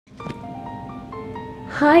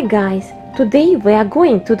Hi guys, today we are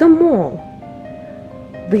going to the mall.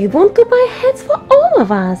 We want to buy hats for all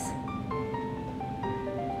of us.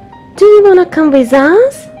 Do you wanna come with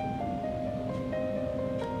us?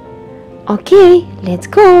 Okay, let's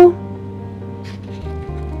go.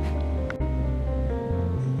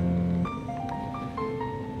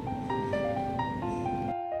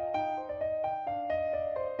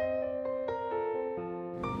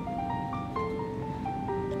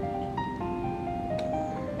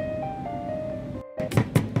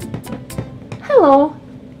 Hello.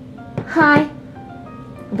 Hi.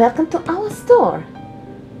 Welcome to our store.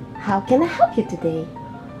 How can I help you today?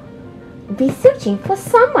 We're searching for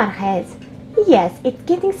summer hats. Yes, it's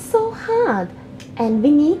getting so hot and we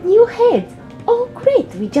need new hats. Oh great,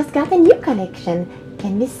 we just got a new collection.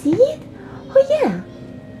 Can we see it? Oh yeah.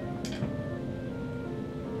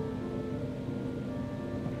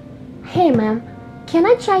 Hey ma'am, can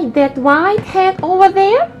I try that white hat over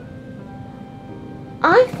there?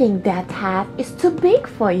 I think that hat is too big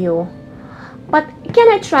for you. But can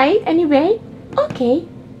I try it anyway? Okay.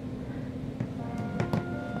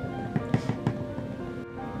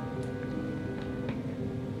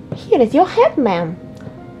 Here is your hat, ma'am.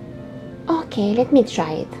 Okay, let me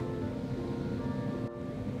try it.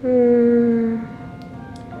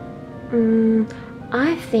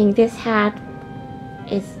 I think this hat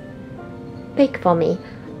is big for me.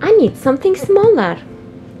 I need something smaller.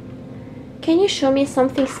 Can you show me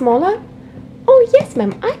something smaller? Oh yes,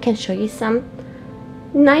 ma'am, I can show you some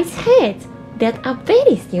nice hats that are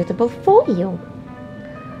very suitable for you.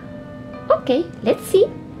 Okay, let's see.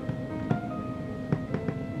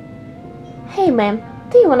 Hey ma'am,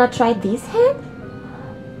 do you wanna try this hat?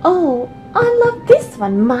 Oh, I love this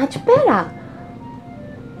one much better.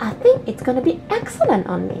 I think it's gonna be excellent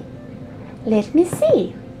on me. Let me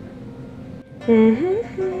see.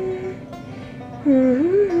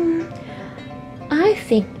 I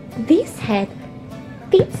think this hat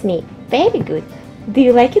fits me very good. Do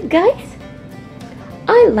you like it, guys?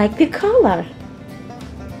 I like the color.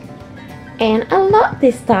 And I love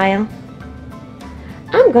this style.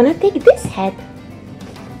 I'm gonna take this hat.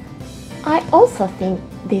 I also think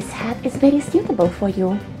this hat is very suitable for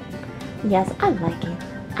you. Yes, I like it.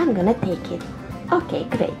 I'm gonna take it. Okay,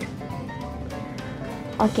 great.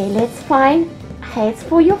 Okay, let's find hats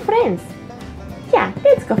for your friends. Yeah,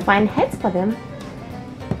 let's go find hats for them.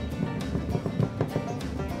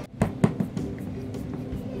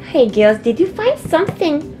 Hey girls, did you find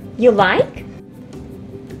something you like?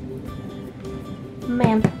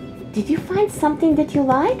 Ma'am, did you find something that you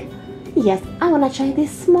like? Yes, I wanna try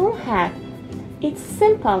this small hat. It's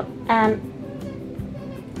simple and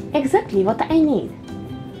exactly what I need.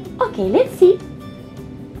 Okay, let's see.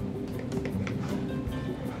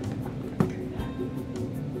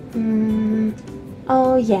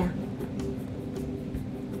 Oh yeah.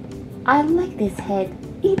 I like this hat.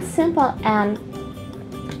 It's simple and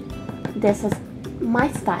this is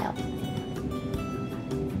my style.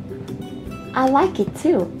 I like it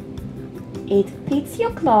too. It fits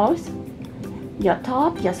your clothes, your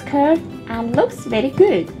top, your skirt, and looks very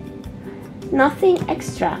good. Nothing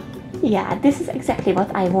extra. Yeah, this is exactly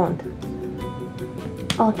what I want.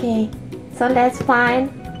 Okay, so let's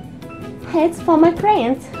find hats for my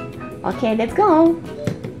friends. Okay, let's go.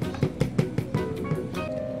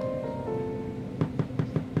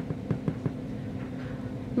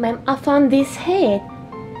 Ma'am, I found this hat.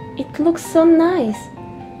 It looks so nice,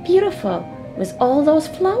 beautiful, with all those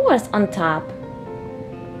flowers on top.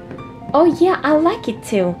 Oh yeah, I like it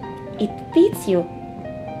too. It fits you.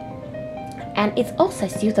 And it's also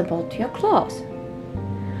suitable to your clothes.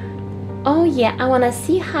 Oh yeah, I wanna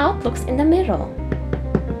see how it looks in the mirror.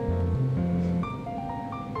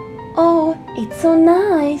 Oh, it's so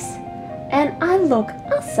nice. And I look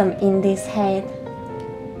awesome in this hat.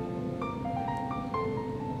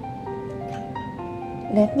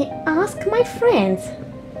 Let me ask my friends.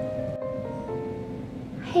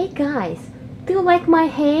 Hey guys, do you like my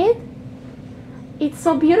hat? It's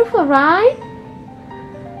so beautiful, right?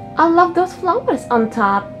 I love those flowers on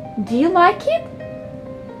top. Do you like it?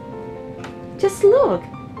 Just look.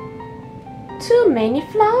 Too many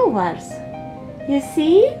flowers. You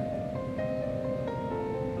see?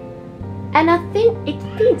 And I think it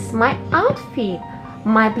fits my outfit,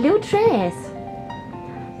 my blue dress.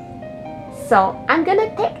 So I'm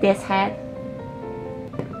gonna take this hat.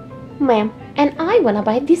 Ma'am, and I wanna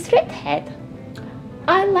buy this red hat.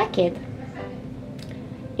 I like it.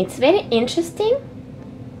 It's very interesting.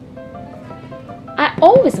 I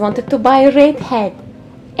always wanted to buy a red hat,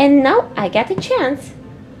 and now I got a chance.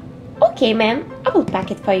 Okay, ma'am, I will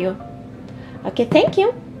pack it for you. Okay, thank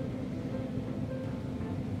you.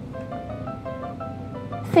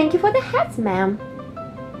 Thank you for the hats, ma'am.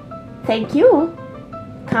 Thank you.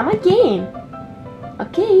 Come again.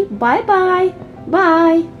 Okay, bye-bye.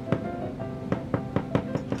 Bye.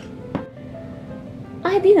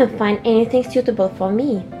 I didn't find anything suitable for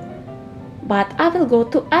me, but I will go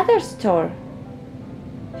to other store.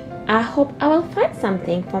 I hope I will find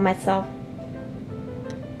something for myself.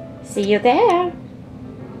 See you there.